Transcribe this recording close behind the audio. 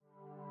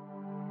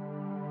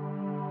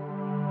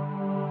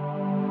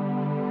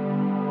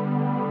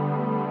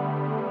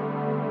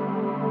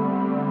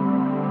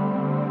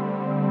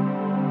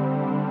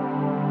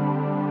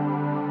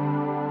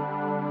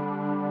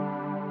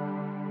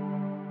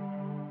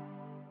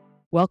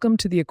Welcome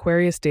to the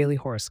Aquarius Daily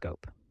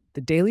Horoscope,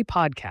 the daily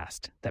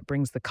podcast that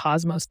brings the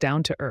cosmos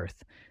down to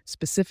earth,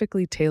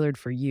 specifically tailored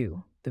for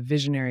you, the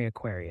visionary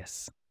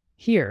Aquarius.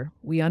 Here,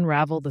 we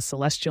unravel the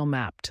celestial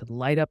map to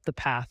light up the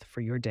path for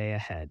your day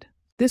ahead.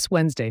 This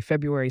Wednesday,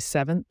 February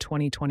 7th,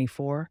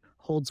 2024,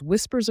 holds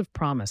whispers of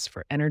promise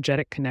for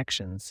energetic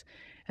connections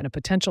and a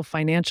potential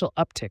financial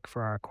uptick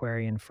for our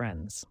Aquarian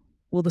friends.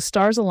 Will the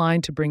stars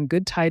align to bring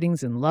good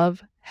tidings in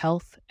love,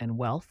 health, and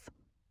wealth?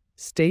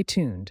 Stay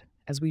tuned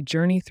as we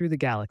journey through the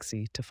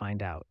galaxy to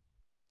find out.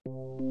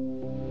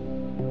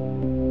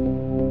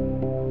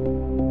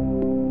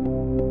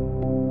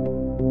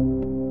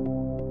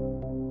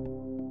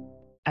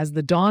 As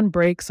the dawn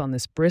breaks on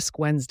this brisk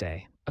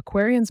Wednesday,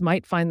 Aquarians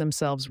might find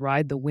themselves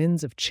ride the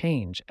winds of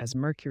change as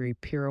Mercury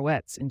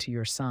pirouettes into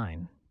your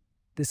sign.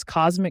 This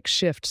cosmic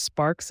shift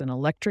sparks an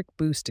electric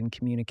boost in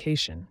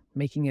communication,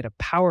 making it a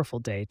powerful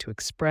day to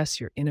express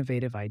your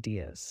innovative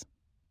ideas.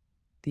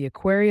 The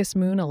Aquarius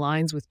moon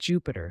aligns with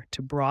Jupiter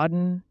to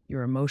broaden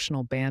your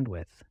emotional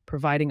bandwidth,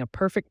 providing a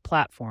perfect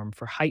platform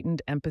for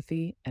heightened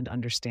empathy and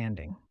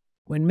understanding.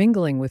 When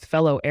mingling with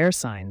fellow air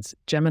signs,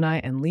 Gemini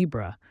and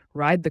Libra,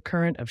 ride the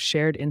current of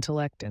shared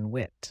intellect and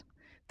wit.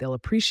 They'll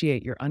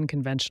appreciate your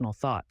unconventional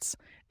thoughts,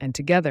 and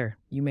together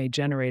you may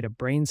generate a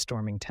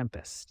brainstorming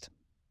tempest.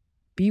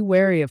 Be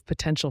wary of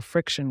potential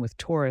friction with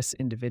Taurus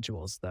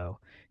individuals, though.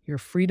 Your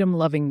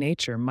freedom-loving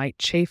nature might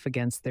chafe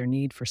against their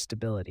need for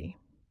stability.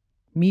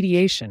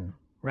 Mediation,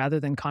 rather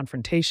than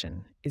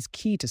confrontation, is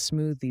key to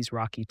smooth these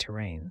rocky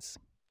terrains.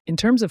 In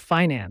terms of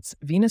finance,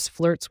 Venus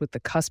flirts with the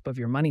cusp of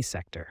your money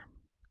sector.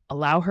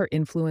 Allow her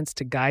influence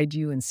to guide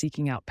you in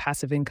seeking out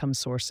passive income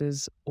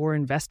sources or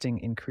investing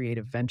in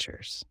creative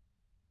ventures.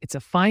 It's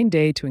a fine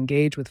day to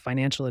engage with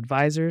financial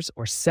advisors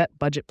or set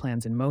budget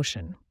plans in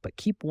motion, but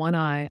keep one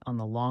eye on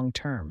the long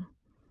term.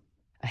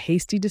 A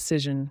hasty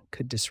decision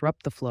could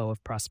disrupt the flow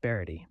of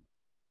prosperity.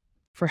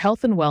 For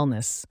health and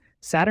wellness,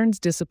 Saturn's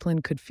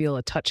discipline could feel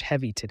a touch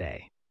heavy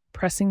today,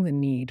 pressing the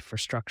need for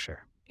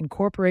structure.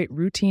 Incorporate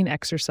routine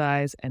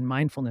exercise and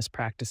mindfulness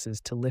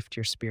practices to lift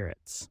your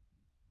spirits.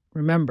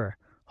 Remember,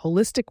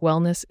 holistic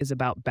wellness is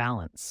about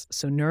balance,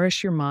 so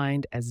nourish your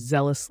mind as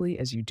zealously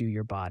as you do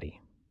your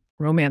body.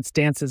 Romance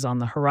dances on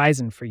the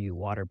horizon for you,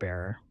 water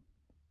bearer.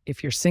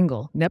 If you're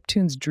single,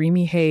 Neptune's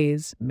dreamy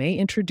haze may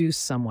introduce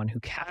someone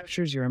who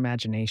captures your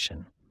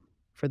imagination.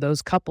 For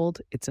those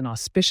coupled, it's an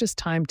auspicious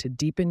time to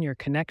deepen your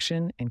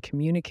connection and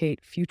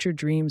communicate future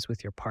dreams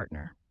with your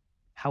partner.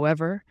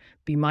 However,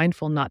 be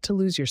mindful not to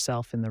lose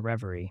yourself in the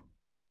reverie.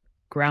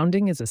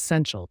 Grounding is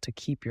essential to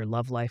keep your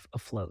love life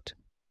afloat.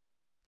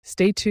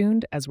 Stay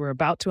tuned as we're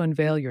about to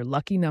unveil your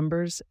lucky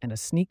numbers and a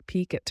sneak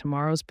peek at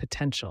tomorrow's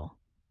potential.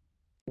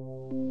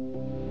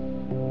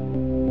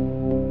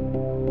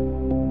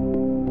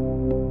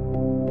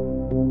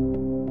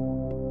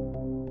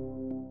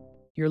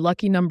 Your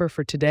lucky number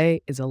for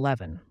today is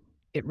 11.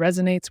 It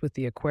resonates with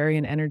the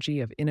Aquarian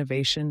energy of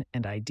innovation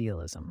and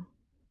idealism.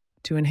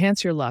 To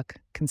enhance your luck,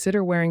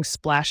 consider wearing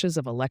splashes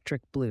of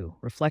electric blue,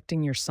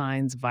 reflecting your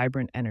sign's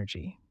vibrant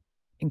energy.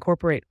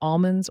 Incorporate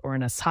almonds or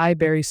an acai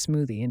berry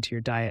smoothie into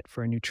your diet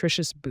for a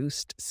nutritious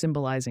boost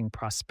symbolizing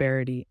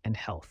prosperity and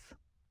health.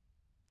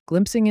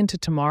 Glimpsing into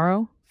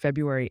tomorrow,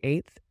 February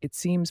 8th, it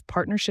seems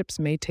partnerships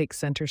may take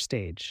center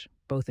stage,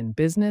 both in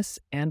business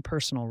and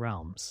personal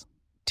realms.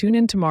 Tune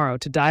in tomorrow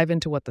to dive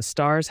into what the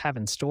stars have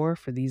in store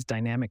for these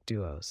dynamic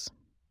duos.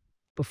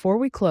 Before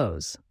we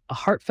close, a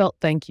heartfelt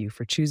thank you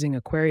for choosing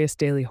Aquarius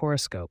Daily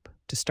Horoscope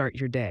to start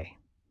your day.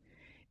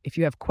 If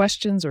you have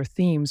questions or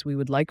themes we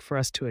would like for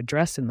us to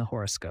address in the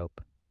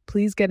horoscope,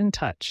 please get in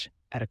touch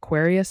at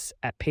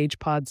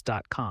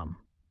aquarius@pagepods.com.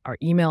 Our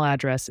email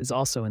address is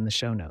also in the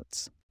show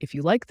notes. If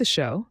you like the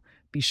show,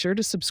 be sure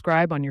to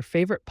subscribe on your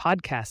favorite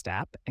podcast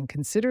app and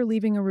consider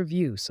leaving a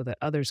review so that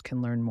others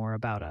can learn more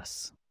about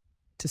us.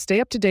 To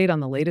stay up to date on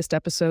the latest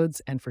episodes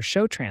and for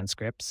show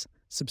transcripts,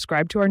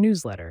 subscribe to our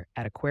newsletter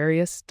at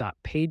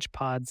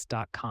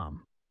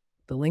aquarius.pagepods.com.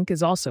 The link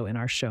is also in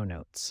our show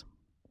notes.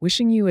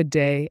 Wishing you a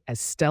day as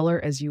stellar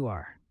as you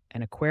are,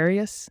 an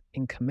Aquarius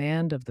in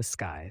command of the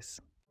skies.